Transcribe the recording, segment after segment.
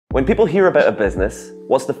When people hear about a business,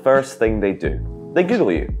 what's the first thing they do? They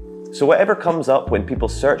Google you. So whatever comes up when people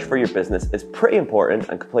search for your business is pretty important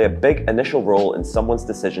and can play a big initial role in someone's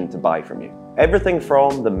decision to buy from you. Everything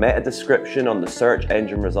from the meta description on the search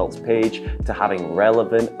engine results page to having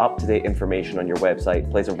relevant, up-to-date information on your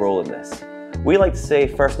website plays a role in this. We like to say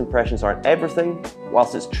first impressions aren't everything.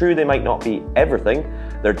 Whilst it's true they might not be everything,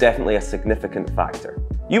 they're definitely a significant factor.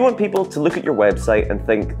 You want people to look at your website and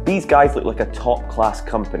think, these guys look like a top-class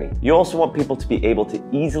company. You also want people to be able to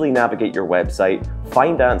easily navigate your website,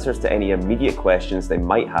 find answers to any immediate questions they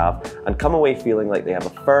might have, and come away feeling like they have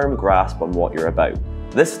a firm grasp on what you're about.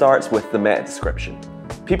 This starts with the meta description.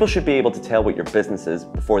 People should be able to tell what your business is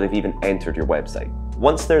before they've even entered your website.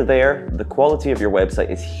 Once they're there, the quality of your website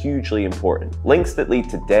is hugely important. Links that lead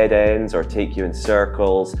to dead ends or take you in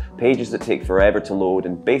circles, pages that take forever to load,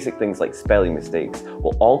 and basic things like spelling mistakes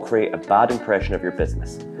will all create a bad impression of your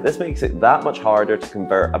business. This makes it that much harder to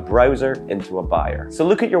convert a browser into a buyer. So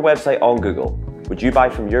look at your website on Google. Would you buy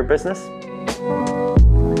from your business?